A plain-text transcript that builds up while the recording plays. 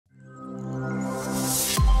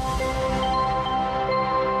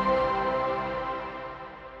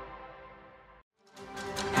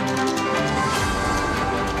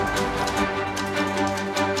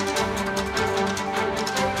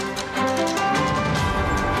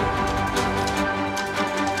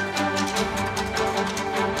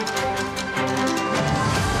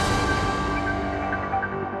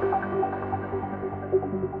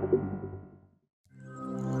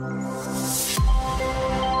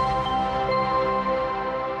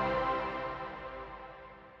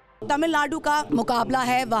तमिलनाडु का मुकाबला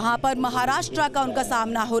है, वहां पर महाराष्ट्र का उनका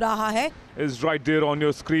सामना हो रहा है। Is right there on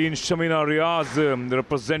your screen. Shamina Riaz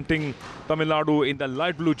representing Tamil Nadu in the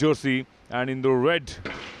light blue jersey, and in the red,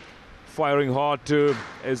 firing hot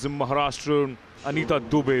is Maharashtra Anita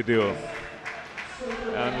Dubey there.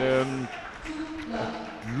 And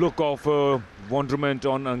look of wonderment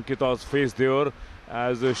on Ankita's face there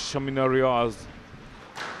as Shamina Riaz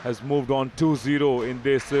has moved on 2-0 in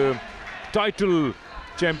this title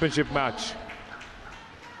championship match.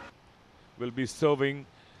 Will be serving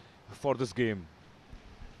for this game.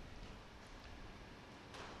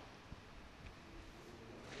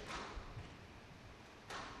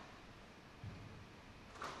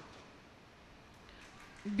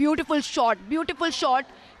 Beautiful shot.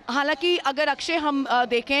 हालांकि अगर अक्षय हम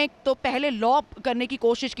देखें तो पहले lobe करने की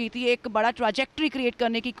कोशिश की थी, एक बड़ा ट्रैजेक्टरी क्रिएट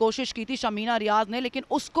करने की कोशिश की थी शमीना रियाज ने, लेकिन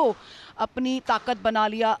उसको अपनी ताकत बना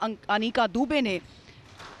लिया अनिका दुबे ने।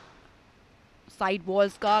 साइड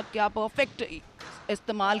बॉल्स का क्या परफेक्ट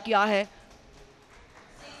इस्तेमाल किया है।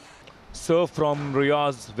 Serve from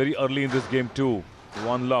Riaz very early in this game too.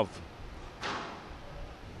 One love.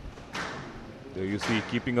 There you see,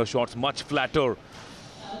 keeping her shots much flatter.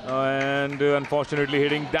 And unfortunately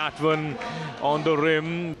hitting that one on the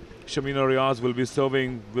rim. Shamina Riaz will be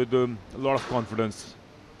serving with a lot of confidence.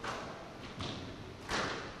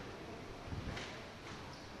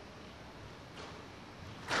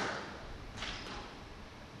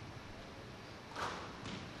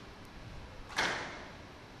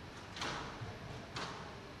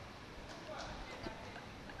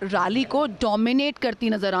 Rally को dominate करती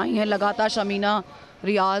नजर आई हैं लगातार शमीना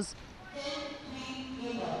रियाज।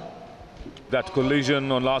 That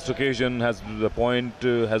collision on last occasion the point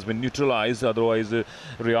has been neutralized. Otherwise,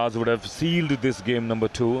 Riaz would have sealed this game number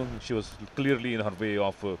 2. She was clearly in her way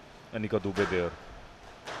of Anika Dubey there.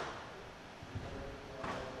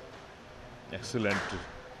 Excellent.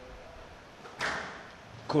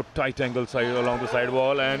 Good tight angle side along the side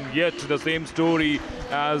wall, and yet the same story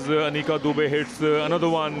as Anika Dubey hits another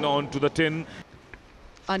one onto the tin.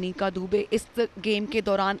 Anika Dubey इस game के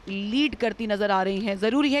दौरान lead करती नजर आ रही हैं।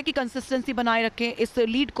 ज़रूरी है कि कंसिस्टेंसी बनाए रखें, इस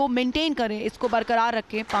लीड को मेंटेन करें, इसको बरकरार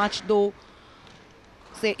रखें 5-2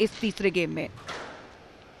 से इस तीसरे गेम में।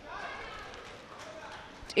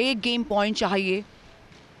 एक गेम पॉइंट चाहिए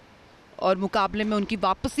और मुकाबले में उनकी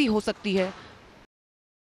वापसी हो सकती है।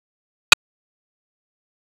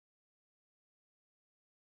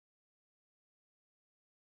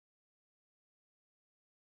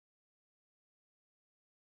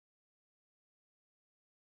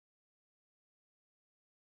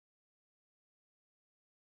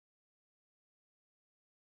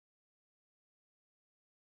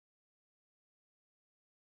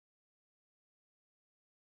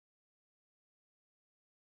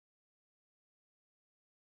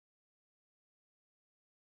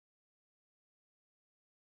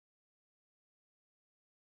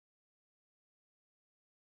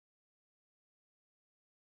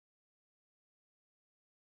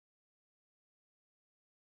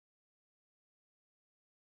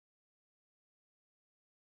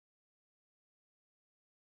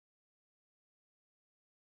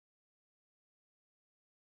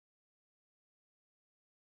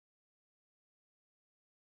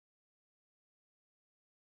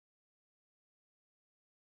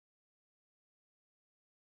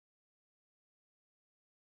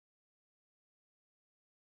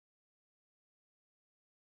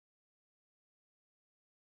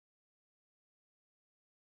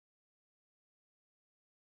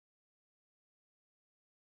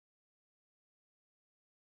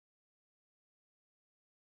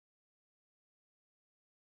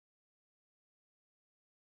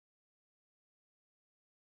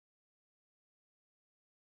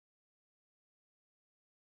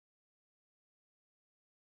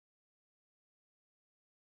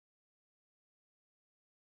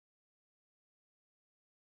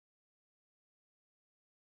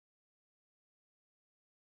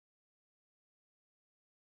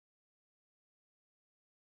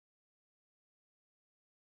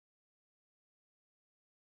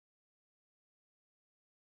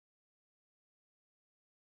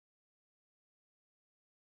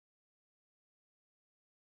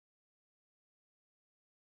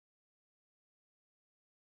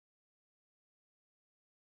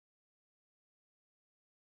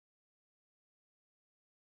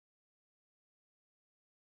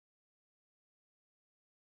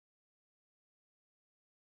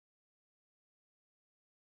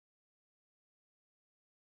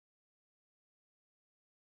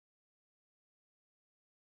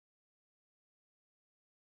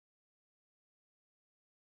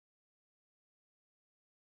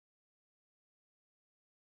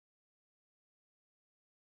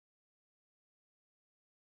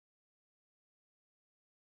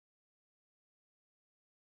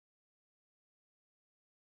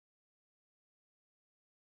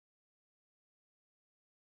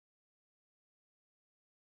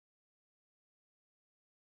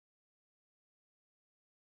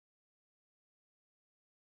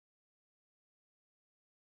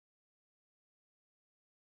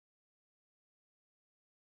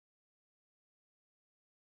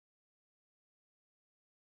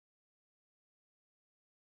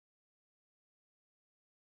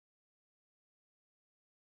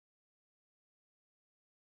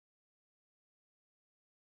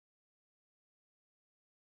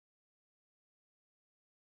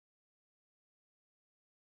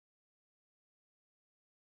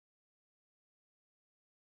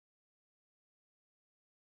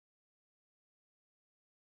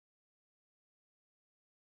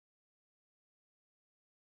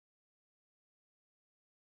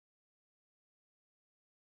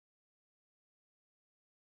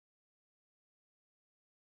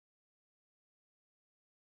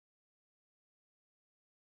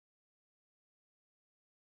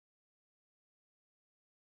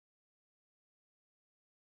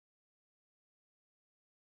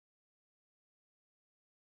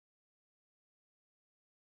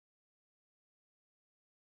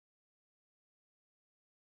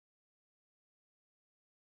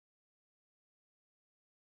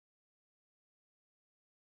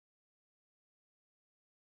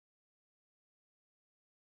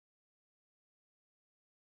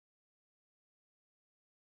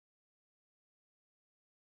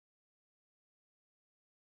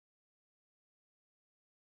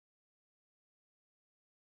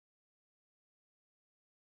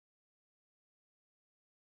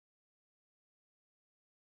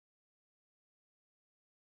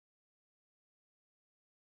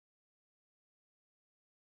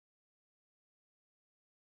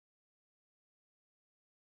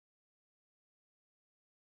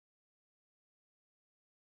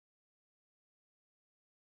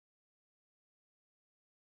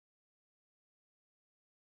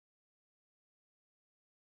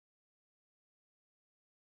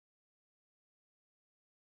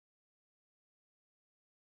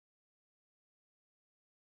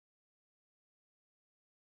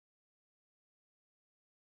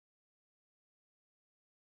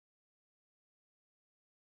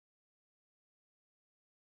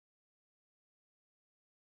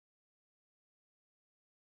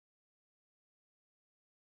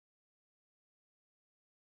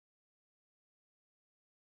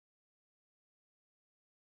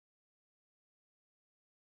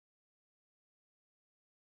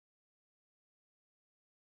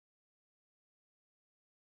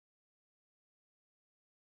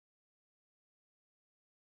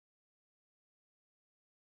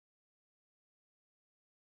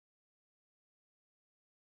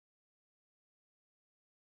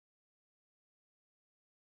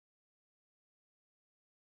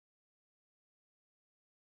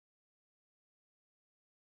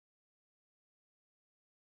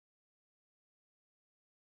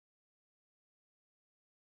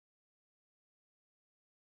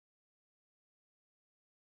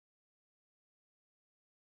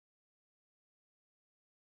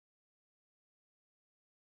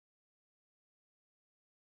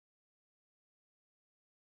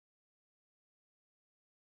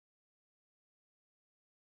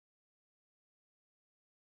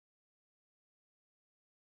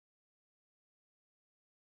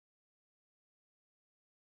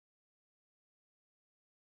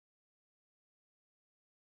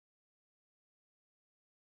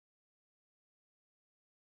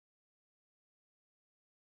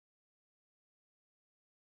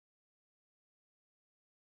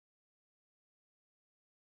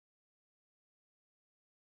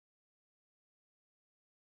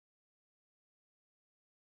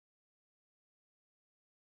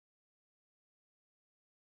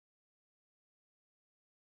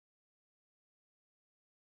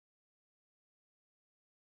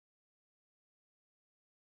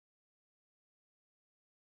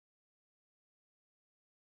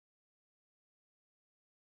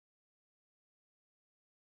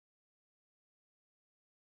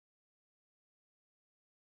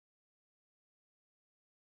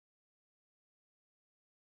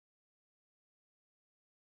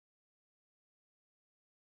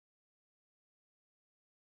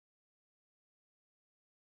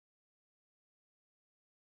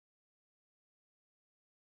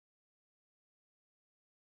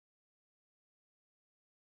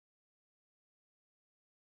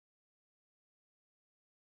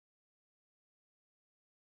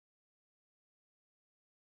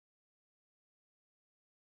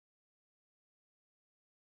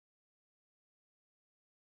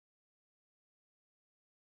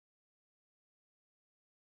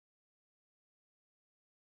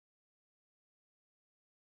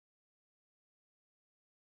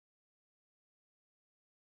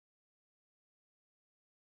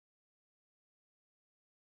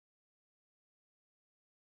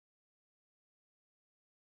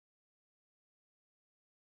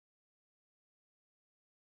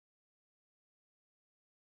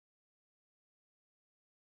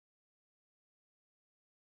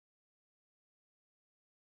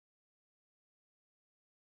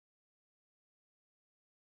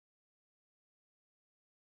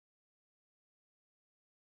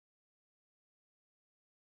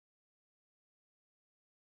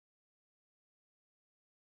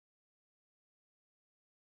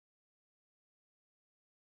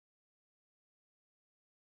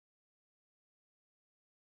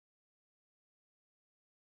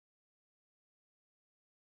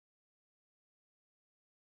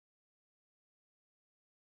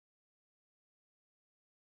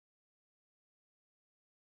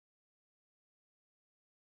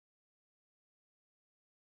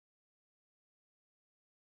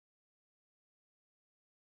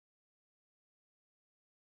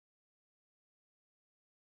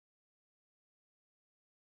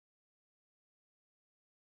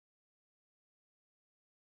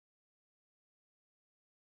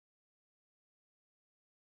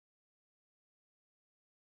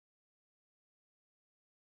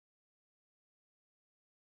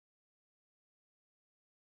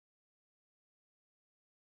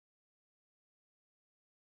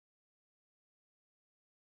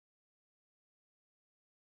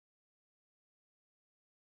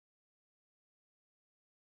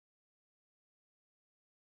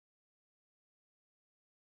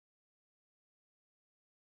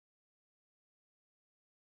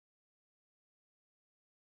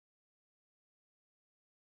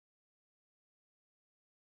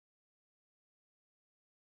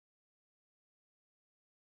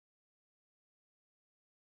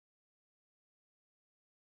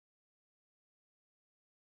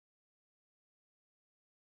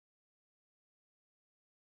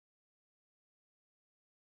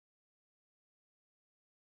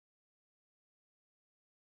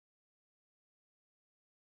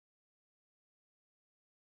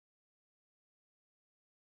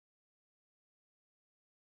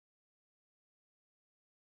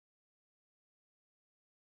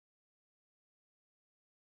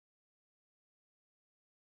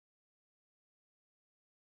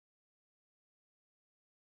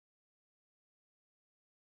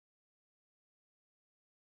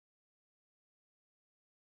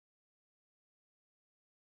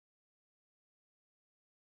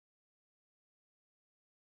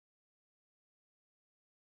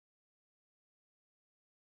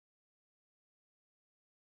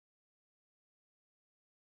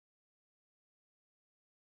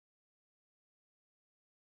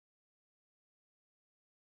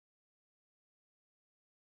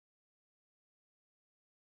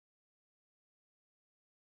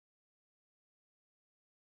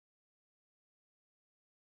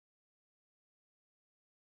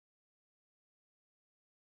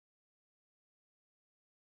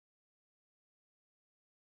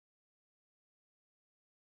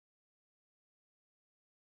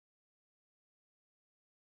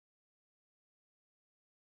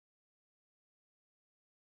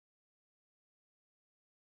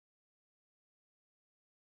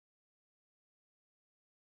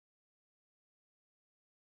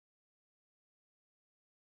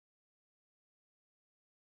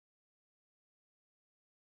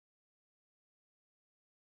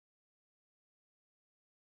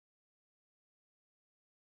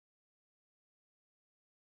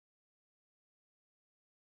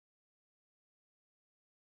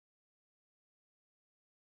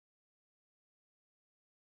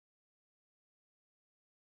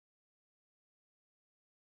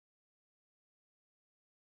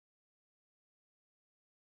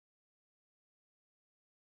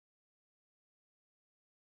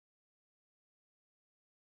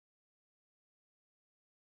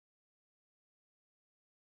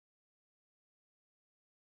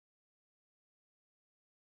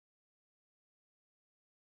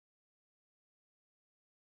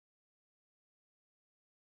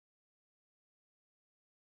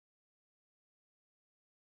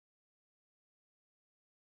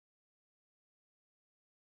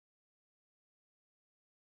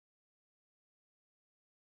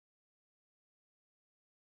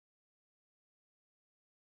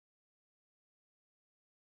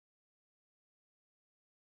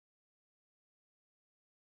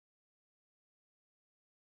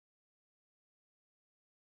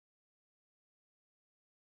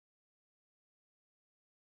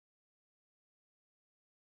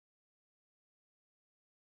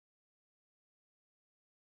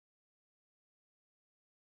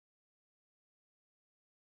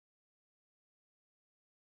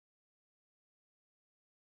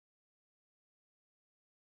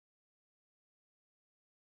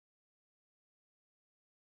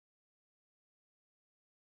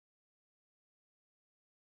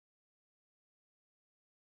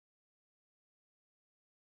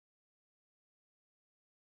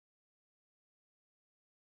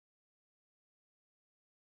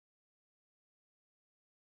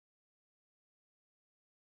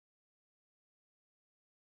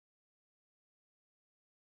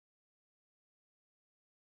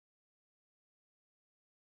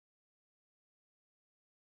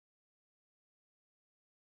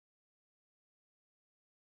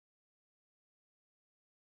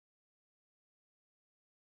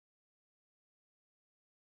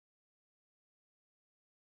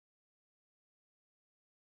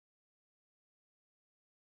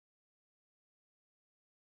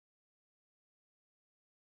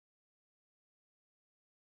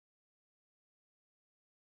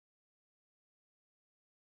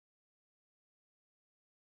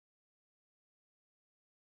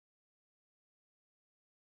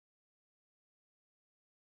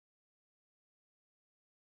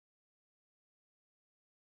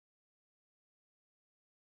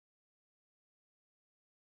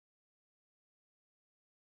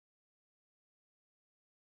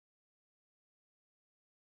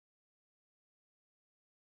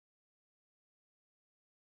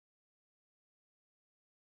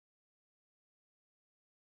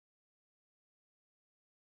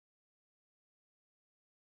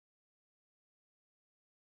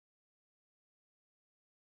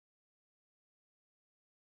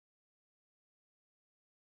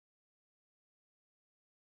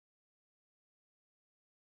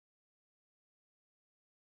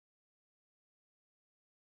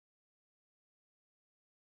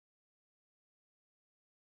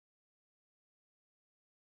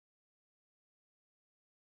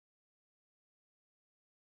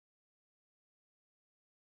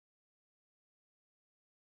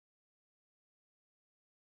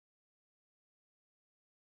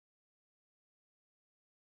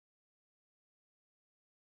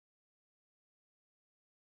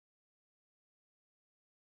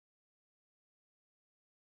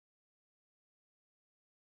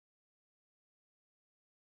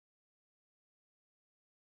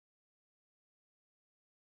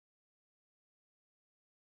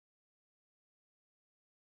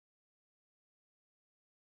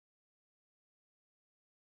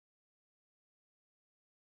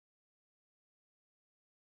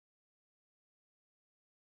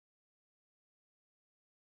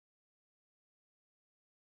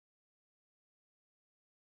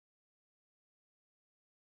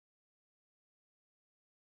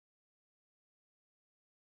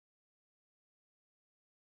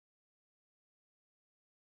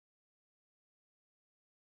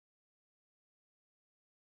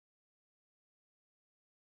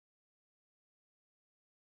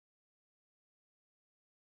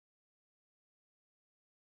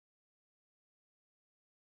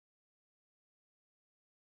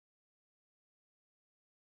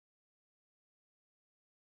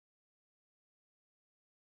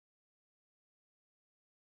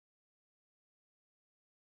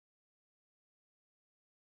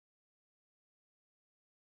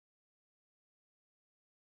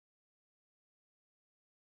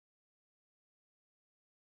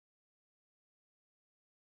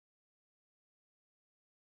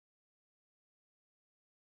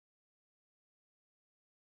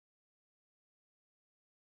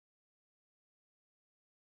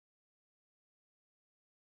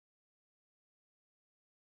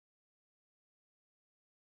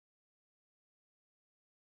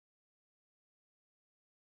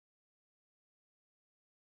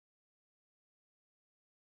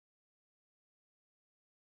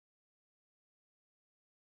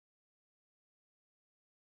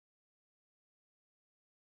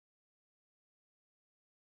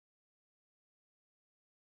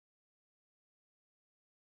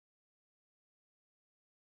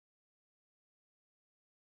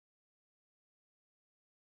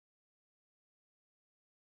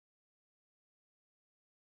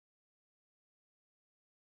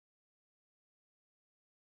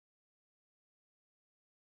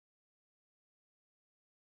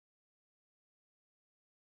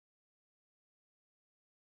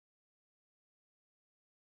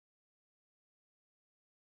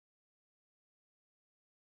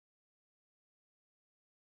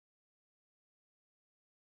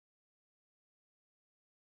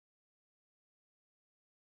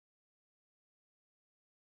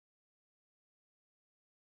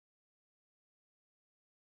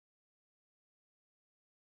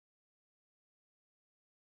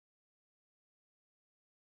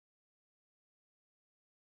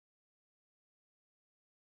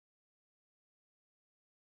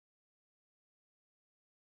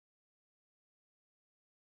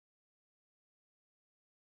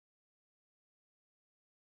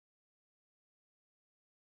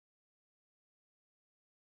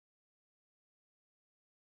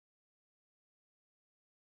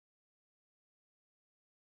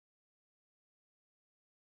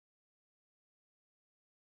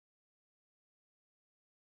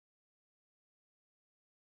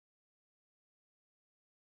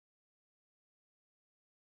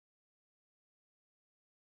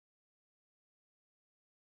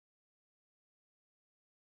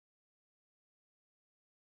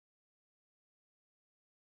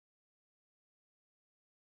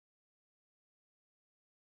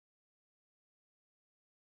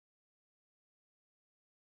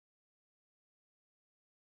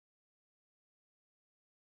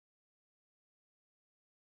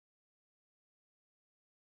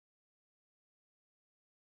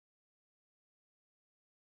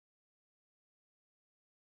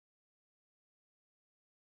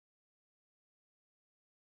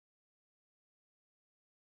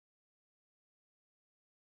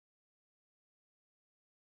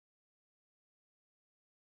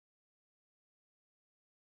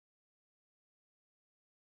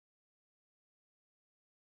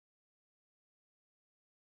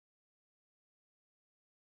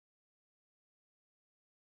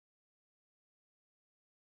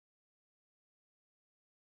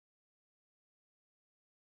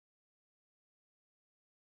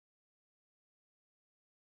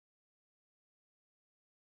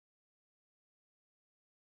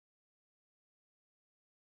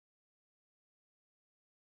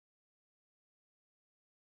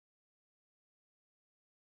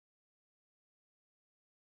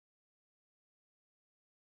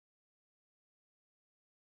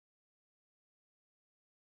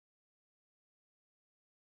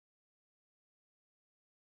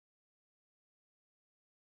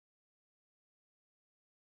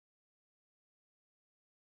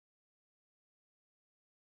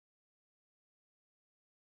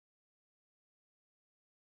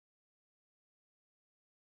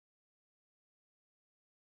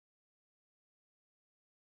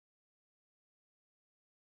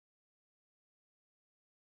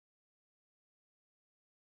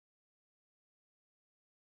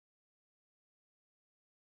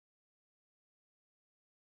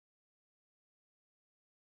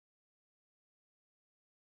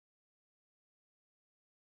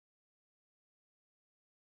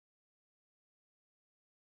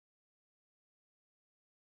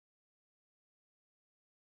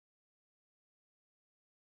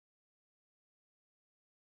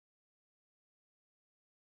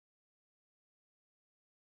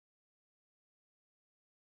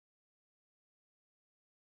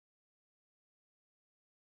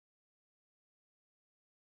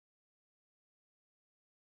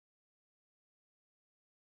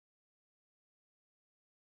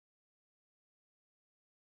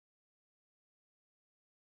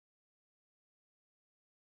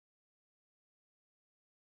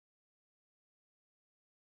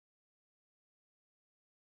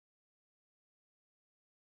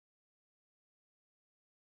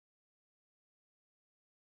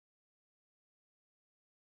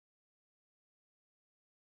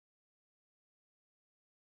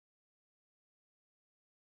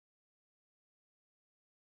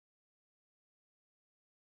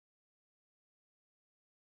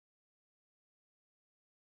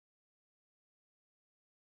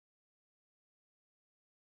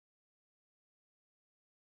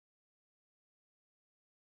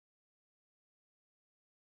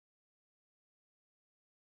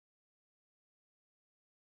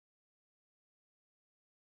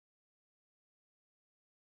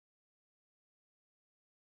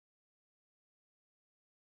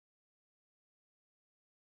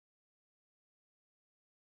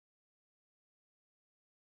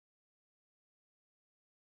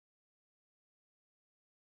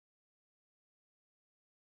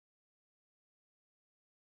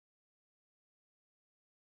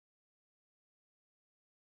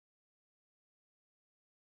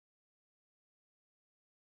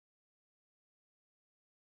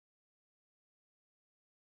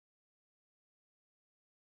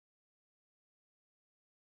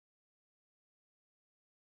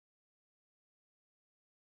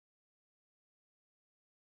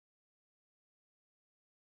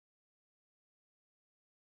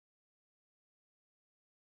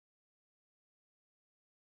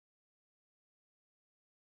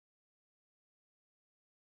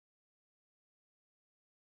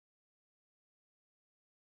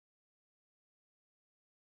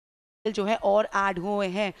 जो है और ऐड हुए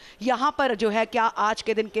हैं। यहाँ पर जो है क्या आज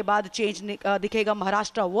के दिन के बाद चेंज दिखेगा?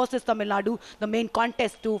 Maharashtra versus Tamil Nadu, the main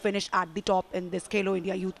contest to finish at the top in this Khelo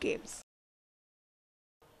India youth games.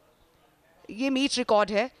 ये मैच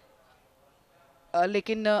रिकॉर्ड है,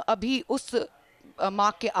 लेकिन अभी उस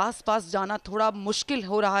मार्क के आसपास जाना थोड़ा मुश्किल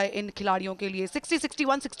हो रहा है इन खिलाड़ियों के लिए। 60,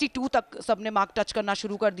 61, 62 तक सबने मार्क टच करना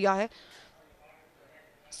शुरू कर दिया है।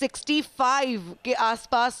 65 के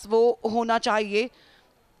आसपास वो होना चाहिए।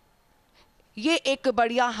 ये एक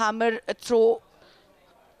बढ़िया hammer throw,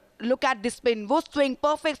 look at this spin, वो swing,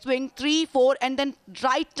 perfect swing, 3, 4 and then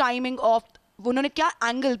right timing of, उन्होंने क्या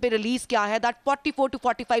एंगल पे रिलीज किया है, that 44 to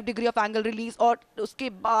 45 degree of angle release, और उसके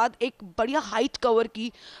बाद एक बढ़िया हाइट कवर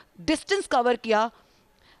की, डिस्टेंस कवर किया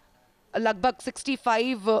लगभग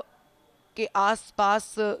 65 के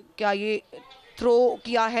आसपास। क्या ये थ्रो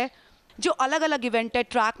किया है? जो अलग अलग इवेंट है,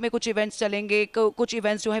 ट्रैक में कुछ इवेंट्स चलेंगे, कुछ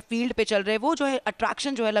इवेंट्स जो है फील्ड पे चल रहे हैं, वो जो है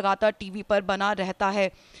अट्रैक्शन जो है लगातार टीवी पर बना रहता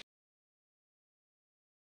है।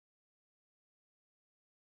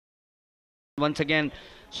 Once again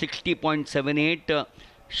 60.78,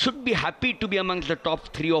 should be happy to be amongst the top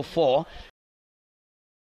 3 or 4.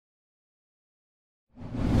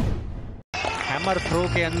 Hammer throw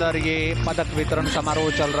के अंदर ये पदक वितरण समारोह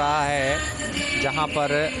चल रहा है, जहां पर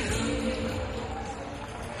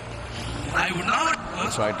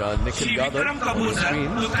That's right, Nikhil Yadav on the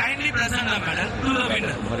screen. To kindly present a medal to the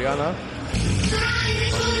winner. Haryana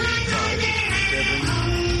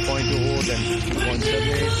 7.20 then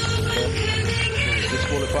 60.78.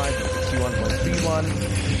 Disqualified 61.31.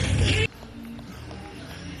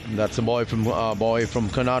 That's a boy from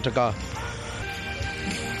Karnataka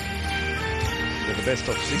with the best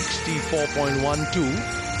of 64.12,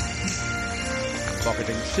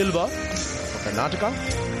 pocketing silver for Karnataka.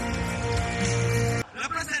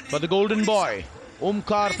 For the golden boy,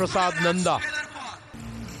 Omkar Prasad Nanda,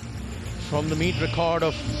 from the meet record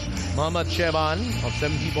of Mohammad Shehban of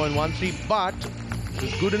 70.13, but it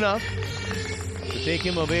was good enough to take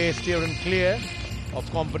him away, steer him clear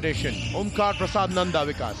of competition. Omkar Prasad Nanda,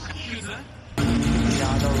 Vikas.